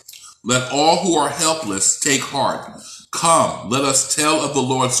Lord. Let all who are helpless take heart. Come, let us tell of the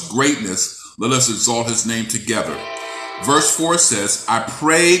Lord's greatness. Let us exalt his name together." Verse 4 says, "I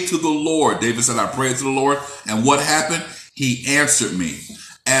prayed to the Lord." David said, "I prayed to the Lord." And what happened? He answered me.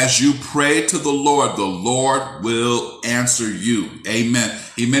 As you pray to the Lord will answer you. Amen.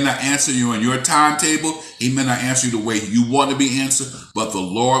 He may not answer you on your timetable. He may not answer you the way you want to be answered, but the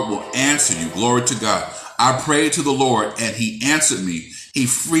Lord will answer you. Glory to God. I prayed to the Lord and he answered me. He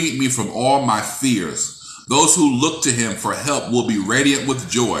freed me from all my fears. Those who look to him for help will be radiant with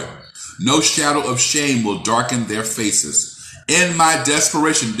joy. No shadow of shame will darken their faces. In my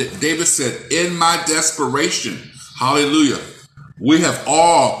desperation, David said, in my desperation, hallelujah, we have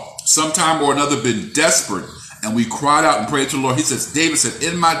all sometime or another been desperate and we cried out and prayed to the Lord. He says, David said,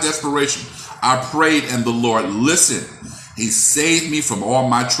 in my desperation, I prayed and the Lord listened. He saved me from all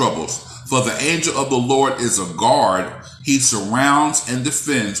my troubles. For the angel of the Lord is a guard. He surrounds and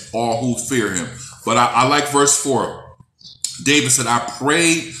defends all who fear him. But I like verse 4. David said, I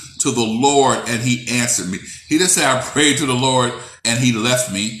prayed to the Lord and he answered me. He didn't say I prayed to the Lord and he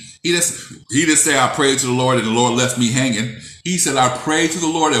left me. He didn't say I prayed to the Lord and the Lord left me hanging. He said, I prayed to the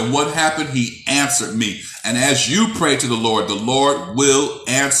Lord and what happened? He answered me. And as you pray to the Lord will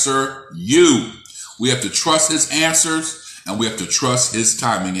answer you. We have to trust his answers and we have to trust his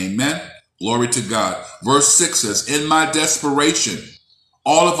timing. Amen. Glory to God. Verse 6 says, in my desperation,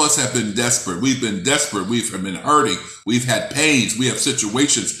 all of us have been desperate. We've been desperate. We've been hurting. We've had pains. We have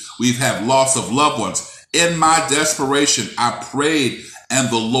situations. We've had loss of loved ones. In my desperation, I prayed and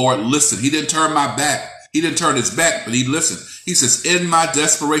the Lord listened. He didn't turn my back. He didn't turn his back, but he listened. He says, in my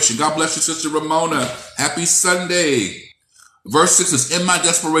desperation. God bless you, Sister Ramona. Happy Sunday. Verse 6 says, in my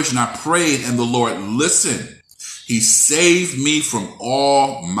desperation, I prayed and the Lord listened. He saved me from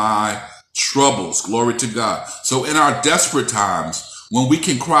all my troubles. Glory to God. So in our desperate times, when we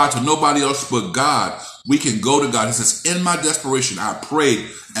can cry to nobody else but God, we can go to God. He says, in my desperation, I prayed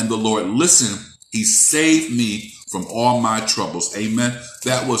and the Lord listened. He saved me from all my troubles. Amen.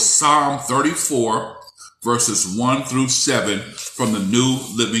 That was Psalm 34, verses 1 through 7 from the New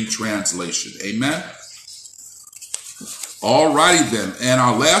Living Translation. Amen. All righty then. And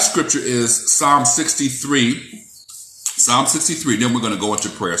our last scripture is Psalm 63. Psalm 63. Then we're going to go into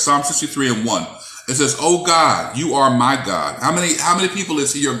prayer. Psalm 63 and 1. It says, oh God, you are my God. How many people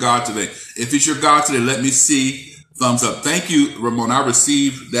is he your God today? If it's your God today, let me see. Thumbs up. Thank you, Ramon. I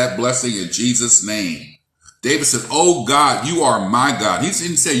received that blessing in Jesus' name. David said, oh God, you are my God. He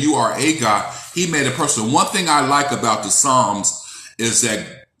didn't say you are a God. He made it personal. One thing I like about the Psalms is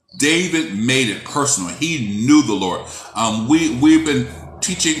that David made it personal. He knew the Lord. We've been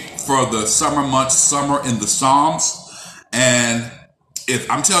teaching for the summer months, summer in the Psalms. And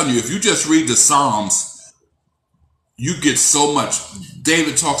I'm telling you, if you just read the Psalms, you get so much.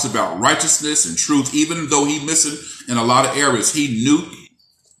 David talks about righteousness and truth, even though he missing in a lot of areas. He knew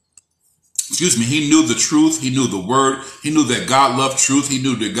the truth. He knew the word. He knew that God loved truth. He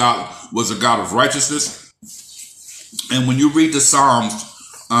knew that God was a God of righteousness. And when you read the Psalms,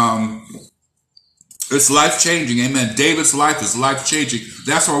 it's life-changing. Amen. David's life is life-changing.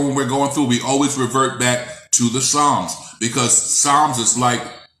 That's why when we're going through, we always revert back to the Psalms, because Psalms is like,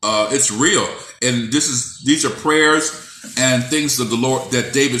 it's real. And these are prayers and things of the Lord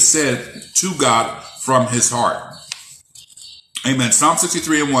that David said to God from his heart. Amen. Psalm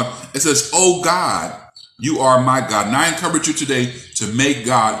 63 and 1. It says, oh God, you are my God. And I encourage you today to make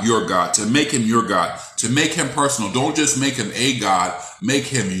God your God, to make him your God, to make him personal. Don't just make him a God, make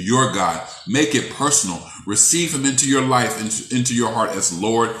him your God. Make it personal. Receive him into your life, into your heart as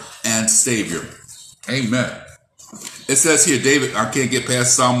Lord and Savior. Amen. It says here, David, I can't get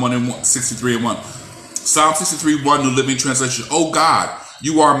past Psalm 63 and 1. Psalm 63, 1, New Living Translation. Oh God,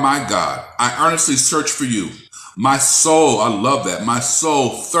 you are my God. I earnestly search for you. My soul, I love that. My soul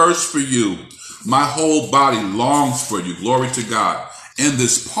thirsts for you. My whole body longs for you. Glory to God. In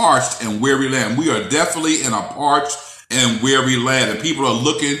this parched and weary land. We are definitely in a parched and weary land. And people are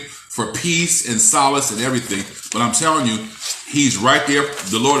looking for peace and solace and everything. But I'm telling you, he's right there.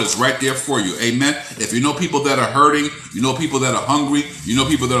 The Lord is right there for you. Amen. If you know people that are hurting, you know people that are hungry, you know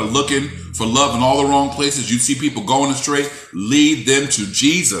people that are looking for love in all the wrong places, you see people going astray, lead them to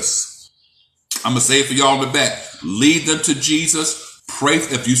Jesus. I'm going to say it for y'all in the back. Lead them to Jesus. Pray.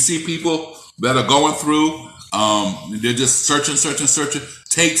 If you see people that are going through, they're just searching.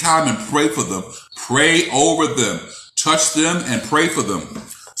 Take time and pray for them. Pray over them. Touch them and pray for them.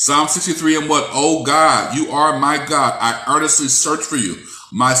 Psalm 63 and what? Oh God, you are my God. I earnestly search for you.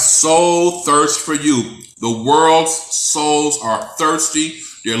 My soul thirsts for you. The world's souls are thirsty.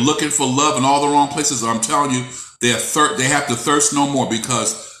 They're looking for love in all the wrong places. I'm telling you, they have to thirst no more,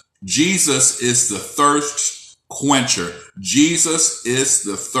 because Jesus is the thirst quencher. Jesus is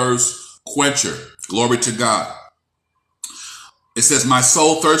the thirst quencher. Glory to God. It says, my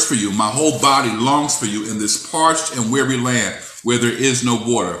soul thirsts for you. My whole body longs for you in this parched and weary land where there is no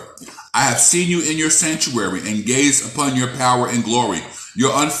water. I have seen you in your sanctuary and gazed upon your power and glory.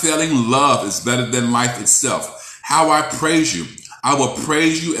 Your unfailing love is better than life itself. How I praise you. I will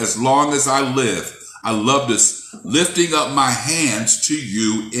praise you as long as I live. I love this. Lifting up my hands to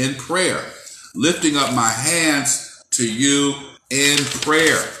you in prayer. Lifting up my hands to you in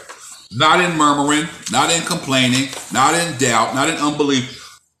prayer. Not in murmuring, not in complaining, not in doubt, not in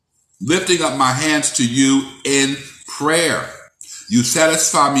unbelief. Lifting up my hands to you in prayer. You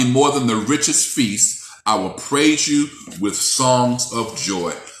satisfy me more than the richest feast. I will praise you with songs of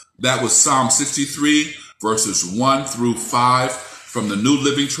joy. That was Psalm 63, verses 1 through 5 from the New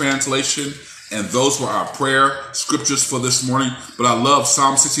Living Translation. And those were our prayer scriptures for this morning. But I love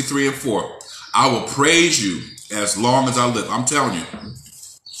Psalm 63 and 4. I will praise you as long as I live. I'm telling you,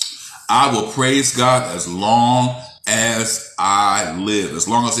 I will praise God as long as I live. As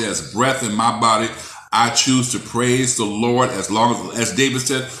long as there's breath in my body, I choose to praise the Lord as David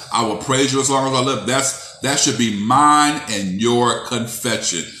said, I will praise you as long as I live. That should be mine and your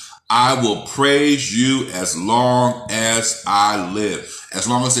confession. I will praise you as long as I live. As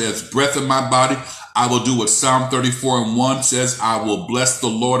long as there's breath in my body, I will do what Psalm 34 and 1 says. I will bless the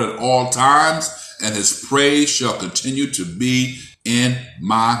Lord at all times, and his praise shall continue to be in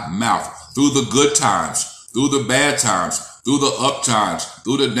my mouth. Through the good times, through the bad times, through the up times,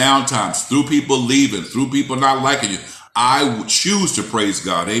 through the down times, through people leaving, through people not liking you, I would choose to praise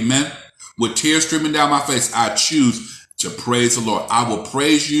God. Amen. With tears streaming down my face, I choose to praise the Lord. I will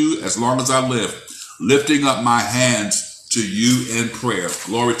praise you as long as I live, lifting up my hands to you in prayer.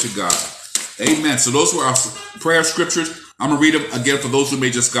 Glory to God. Amen. So those were our prayer scriptures. I'm going to read them again for those who may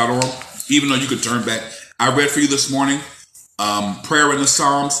just got on, even though you could turn back. I read for you this morning, prayer in the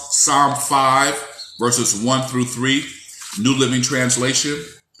Psalms, Psalm 5, verses 1 through 3, New Living Translation.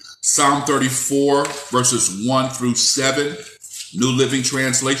 Psalm 34, verses 1 through 7, New Living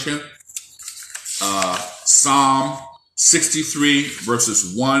Translation. Psalm 63,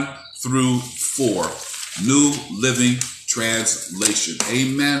 verses 1 through 4, New Living Translation.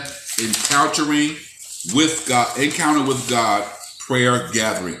 Amen. Encounter with God, prayer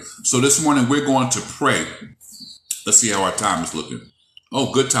gathering. So this morning we're going to pray. Let's see how our time is looking.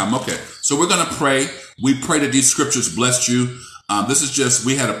 Oh, good time. Okay. So we're going to pray. We pray that these scriptures blessed you.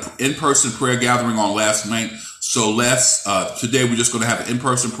 We had an in-person prayer gathering on last night. So today we're just going to have an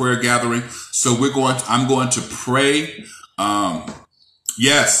in-person prayer gathering. So I'm going to pray.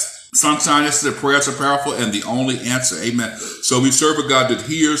 Yes, sunshine, this is the prayers are powerful and the only answer. Amen. So we serve a God that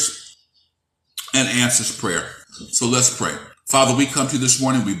hears and answers prayer. So let's pray. Father, we come to you this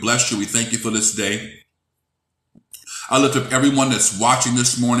morning. We bless you. We thank you for this day. I lift up everyone that's watching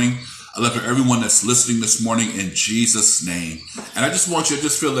this morning. I lift up everyone that's listening this morning in Jesus' name. And I just want you to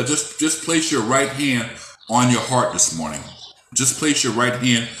just feel that just place your right hand on your heart this morning. Just place your right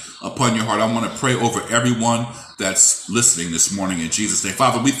hand upon your heart. I want to pray over everyone that's listening this morning in Jesus' name.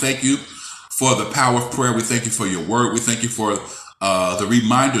 Father, we thank you for the power of prayer. We thank you for your word. We thank you for the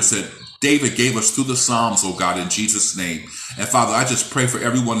reminders that David gave us through the Psalms, oh God, in Jesus' name. And Father, I just pray for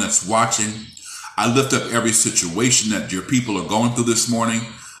everyone that's watching. I lift up every situation that your people are going through this morning.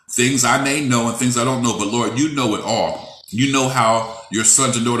 Things I may know and things I don't know, but Lord, you know it all. You know how your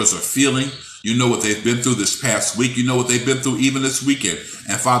sons and daughters are feeling. You know what they've been through this past week. You know what they've been through even this weekend.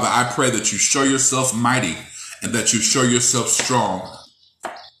 And Father, I pray that you show yourself mighty and that you show yourself strong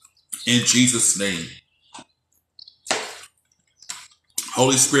in Jesus' name.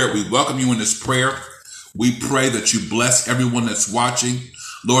 Holy Spirit, we welcome you in this prayer. We pray that you bless everyone that's watching.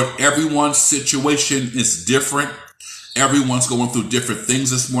 Lord, everyone's situation is different. Everyone's going through different things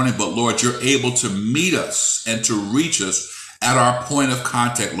this morning, but Lord, you're able to meet us and to reach us at our point of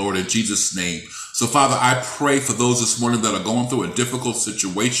contact, Lord, in Jesus' name. So, Father, I pray for those this morning that are going through a difficult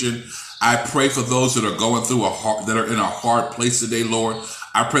situation. I pray for those that are going through that are in a hard place today, Lord.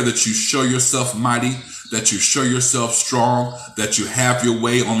 I pray that you show yourself mighty, that you show yourself strong, that you have your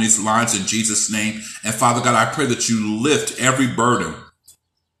way on these lines in Jesus' name. And Father God, I pray that you lift every burden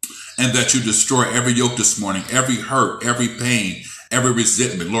and that you destroy every yoke this morning, every hurt, every pain, every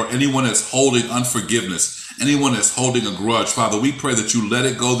resentment. Lord, anyone that's holding unforgiveness, anyone that's holding a grudge, Father, we pray that you let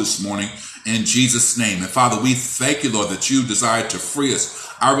it go this morning in Jesus' name. And Father, we thank you, Lord, that you desire to free us.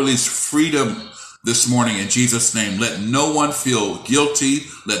 I release freedom this morning in Jesus' name. Let no one feel guilty.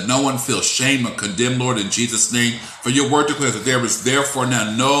 Let no one feel shame or condemned, Lord, in Jesus' name. For your word declares that there is therefore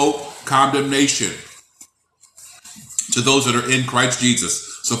now no condemnation to those that are in Christ Jesus.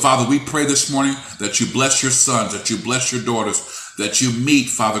 So, Father, we pray this morning that you bless your sons, that you bless your daughters, that you meet,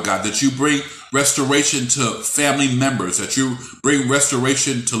 Father God, that you bring restoration to family members, that you bring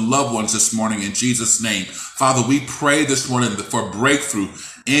restoration to loved ones this morning in Jesus' name. Father, we pray this morning for breakthrough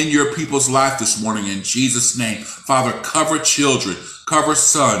in your people's life this morning in Jesus' name. Father, cover children, cover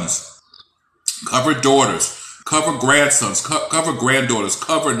sons, cover daughters, cover grandsons, cover granddaughters,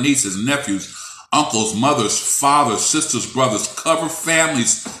 cover nieces, nephews, uncles, mothers, fathers, sisters, brothers. Cover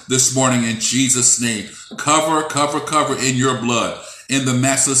families this morning in Jesus' name. Cover in your blood in the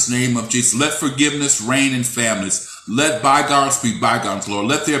matchless name of Jesus. Let forgiveness reign in families. Let bygones be bygones, Lord.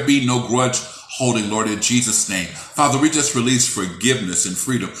 Let there be no grudge holding, Lord, in Jesus' name. Father, we just release forgiveness and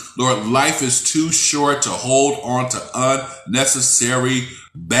freedom. Lord, life is too short to hold on to unnecessary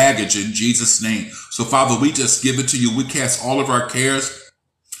baggage in Jesus' name. So, Father, we just give it to you. We cast all of our cares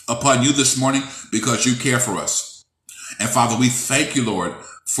upon you this morning because you care for us. And Father, we thank you, Lord,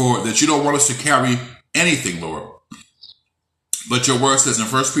 for that you don't want us to carry anything, Lord. But your word says in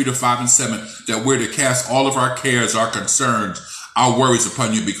 1 Peter 5:7 that we're to cast all of our cares, our concerns, our worries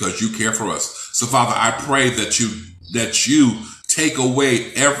upon you because you care for us. So Father, I pray that you take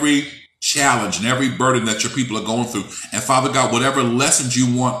away every challenge and every burden that your people are going through. And Father God, whatever lessons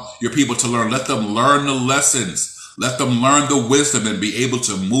you want your people to learn, let them learn the lessons. Let them learn the wisdom and be able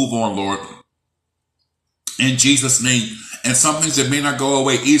to move on, Lord, in Jesus' name. And some things that may not go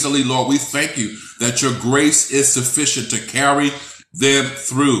away easily, Lord, we thank you that your grace is sufficient to carry them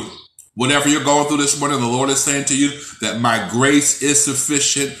through. Whatever you're going through this morning, the Lord is saying to you that my grace is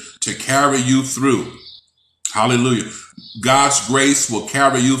sufficient to carry you through. Hallelujah. God's grace will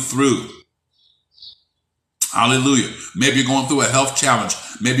carry you through. Hallelujah. Maybe you're going through a health challenge.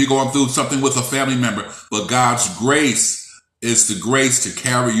 Maybe you're going through something with a family member, but God's grace is the grace to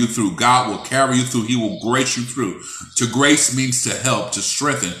carry you through. God will carry you through. He will grace you through. To grace means to help, to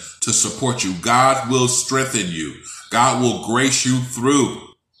strengthen, to support you. God will strengthen you. God will grace you through.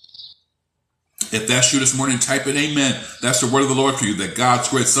 If that's you this morning, type in amen. That's the word of the Lord for you, that God's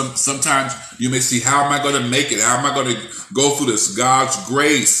grace. Sometimes you may see, how am I going to make it? How am I going to go through this? God's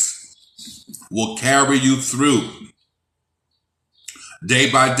grace will carry you through.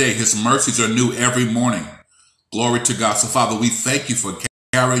 Day by day, his mercies are new every morning. Glory to God. So, Father, we thank you for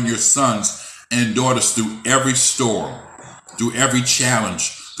carrying your sons and daughters through every storm, through every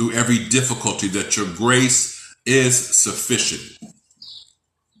challenge, through every difficulty, that your grace is sufficient.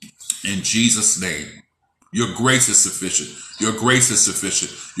 In Jesus' name, your grace is sufficient. Your grace is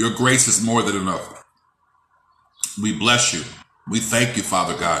sufficient. Your grace is more than enough. We bless you. We thank you,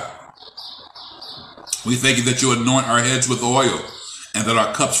 Father God. We thank you that you anoint our heads with oil and that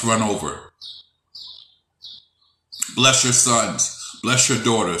our cups run over. Bless your sons. Bless your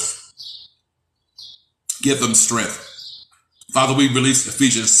daughters. Give them strength. Father, we release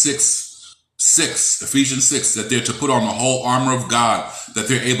Ephesians 6, that they're to put on the whole armor of God, that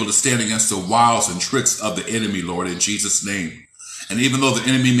they're able to stand against the wiles and tricks of the enemy, Lord, in Jesus' name. And even though the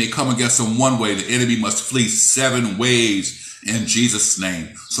enemy may come against them one way, the enemy must flee 7 ways in Jesus'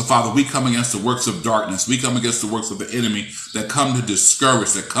 name. So, Father, we come against the works of darkness. We come against the works of the enemy that come to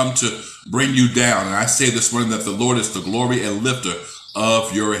discourage, that come to bring you down. And I say this morning that the Lord is the glory and lifter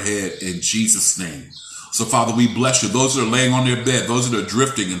of your head in Jesus' name. So, Father, we bless you. Those that are laying on their bed, those that are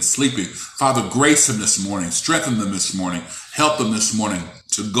drifting and sleeping, Father, grace them this morning, strengthen them this morning, help them this morning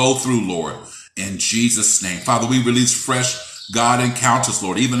to go through, Lord, in Jesus' name. Father, we release fresh God encounters,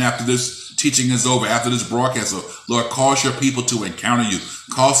 Lord, even after this teaching is over, after this broadcast, Lord, cause your people to encounter you.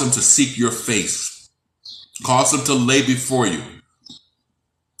 Cause them to seek your face. Cause them to lay before you.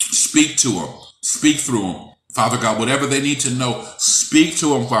 Speak to them. Speak through them. Father God, whatever they need to know, speak to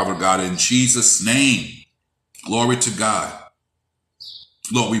them, Father God, in Jesus' name. Glory to God.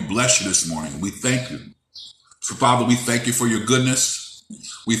 Lord, we bless you this morning. We thank you. So, Father, we thank you for your goodness.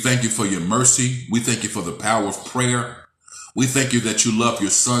 We thank you for your mercy. We thank you for the power of prayer. We thank you that you love your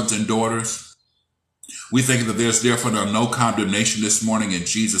sons and daughters. We thank you that there's therefore no condemnation this morning in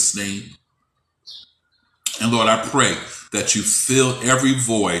Jesus' name. And Lord, I pray that you fill every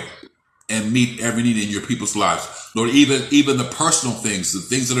void and meet every need in your people's lives. Lord, even the personal things, the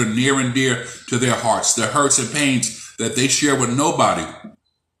things that are near and dear to their hearts, the hurts and pains that they share with nobody.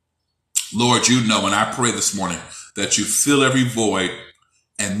 Lord, you know, and I pray this morning that you fill every void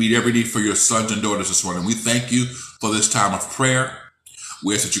and meet every need for your sons and daughters this morning. We thank you for this time of prayer.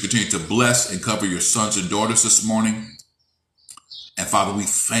 We ask that you continue to bless and cover your sons and daughters this morning. And Father, we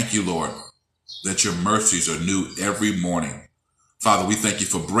thank you, Lord, that your mercies are new every morning. Father, we thank you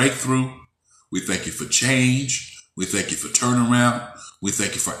for breakthrough. We thank you for change. We thank you for turnaround. We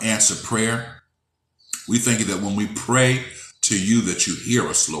thank you for answered prayer. We thank you that when we pray to you, that you hear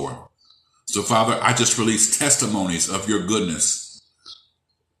us, Lord. So, Father, I just release testimonies of your goodness,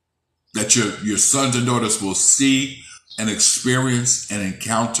 that your sons and daughters will see and experience and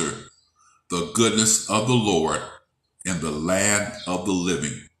encounter the goodness of the Lord in the land of the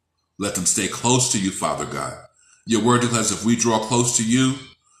living. Let them stay close to you, Father God. Your word declares if we draw close to you,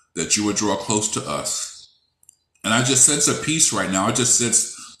 that you would draw close to us. And I just sense a peace right now. I just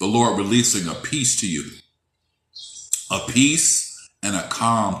sense the Lord releasing a peace to you. A peace and a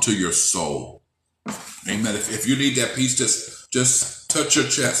calm to your soul. Amen. If you need that peace, just touch your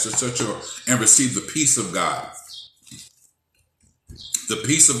chest, and receive the peace of God. The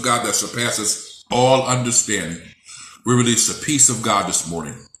peace of God that surpasses all understanding. We release the peace of God this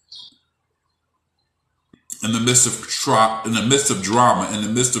morning. In the midst of drama, in the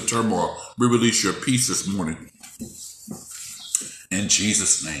midst of turmoil, we release your peace this morning. In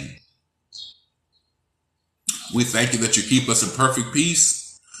Jesus' name. We thank you that you keep us in perfect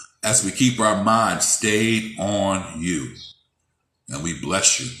peace as we keep our minds stayed on you. And we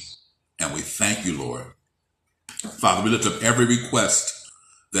bless you. And we thank you, Lord. Father, we lift up every request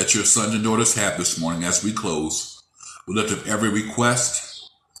that your sons and daughters have this morning as we close. We lift up every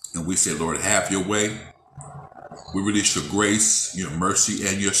request and we say, Lord, have your way. We release your grace, your mercy,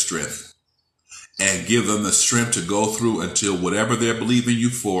 and your strength. And give them the strength to go through until whatever they're believing you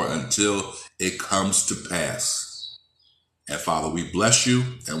for, until it comes to pass. And Father, we bless you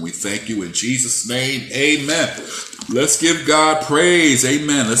and we thank you in Jesus' name. Amen. Let's give God praise.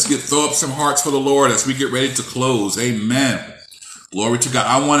 Amen. Let's throw up some hearts for the Lord as we get ready to close. Amen. Glory to God.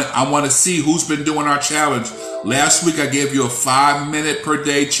 I want to see who's been doing our challenge. Last week I gave you a 5-minute per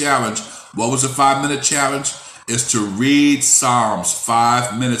day challenge. What was a 5-minute challenge? Is to read Psalms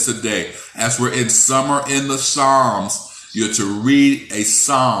 5 minutes a day. As we're in summer in the Psalms, you're to read a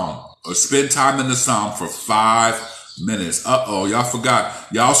Psalm or spend time in the Psalm for 5 minutes. Y'all forgot.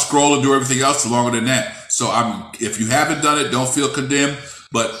 Y'all scroll and do everything else longer than that. So if you haven't done it, don't feel condemned.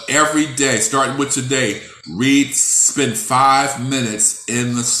 But every day, starting with today, spend 5 minutes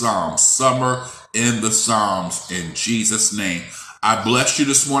in the Psalms. Summer in the Psalms in Jesus' name. I bless you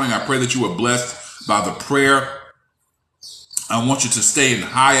this morning. I pray that you were blessed by the prayer. I want you to stay in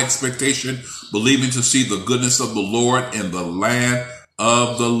high expectation, believing to see the goodness of the Lord in the land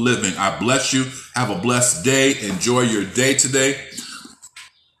of the living. I bless you. Have a blessed day. Enjoy your day today.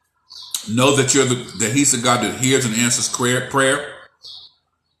 Know that that He's the God that hears and answers prayer.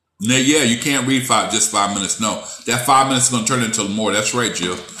 Now, yeah, you can't read just 5 minutes. No, that 5 minutes is going to turn into more. That's right,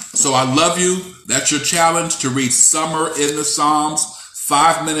 Jill. So I love you. That's your challenge, to read Summer in the Psalms,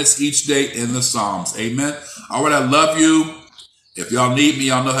 5 minutes each day in the Psalms. Amen. All right, I love you. If y'all need me,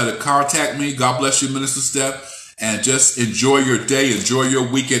 y'all know how to contact me. God bless you, Minister Steph. And just enjoy your day, enjoy your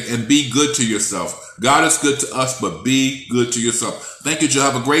weekend, and be good to yourself. God is good to us, but be good to yourself. Thank you, Jill.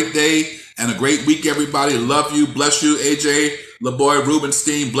 Have a great day and a great week, everybody. Love you. Bless you, AJ LaBoy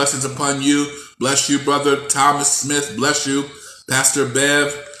Rubenstein. Blessings upon you. Bless you, Brother Thomas Smith. Bless you, Pastor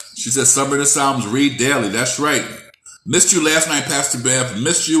Bev. She says, Summer in the Psalms, read daily. That's right. Missed you last night, Pastor Bev.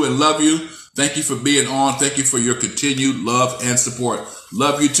 Missed you and love you. Thank you for being on. Thank you for your continued love and support.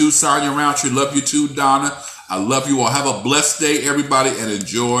 Love you too, Sonia Roundtree. Love you too, Donna. I love you all. Have a blessed day, everybody, and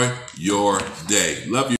enjoy your day. Love you.